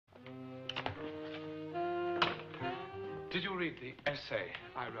Did you read the essay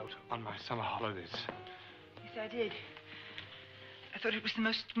I wrote on my summer holidays? Yes, I did. I thought it was the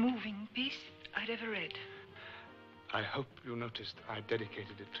most moving piece I'd ever read. I hope you noticed I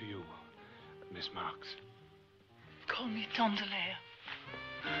dedicated it to you, Miss Marks. Call me Tondelaire.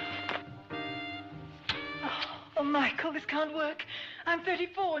 Oh, Michael, this can't work. I'm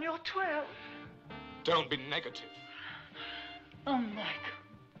 34 and you're 12. Don't be negative. Oh, Michael.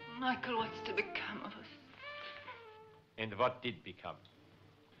 Michael, what's to become of us? And what did become?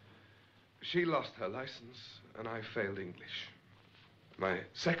 She lost her license, and I failed English. My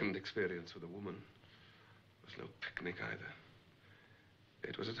second experience with a woman was no picnic either.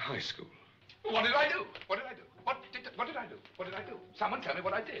 It was at high school. What did I do? What did I do? What did I do? What did I do? Someone tell me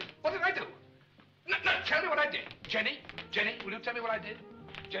what I did. What did I do? No, tell me what I did. Jenny, will you tell me what I did?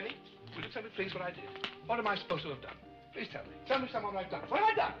 Jenny, will you tell me please what I did? What am I supposed to have done? Please tell me. Tell me someone what I've done. What have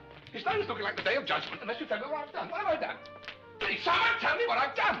I done? It's no use looking like the Day of Judgment unless you tell me what I've done. What have I done? Please, someone tell me what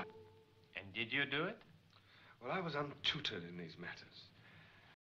I've done. And did you do it? Well, I was untutored in these matters.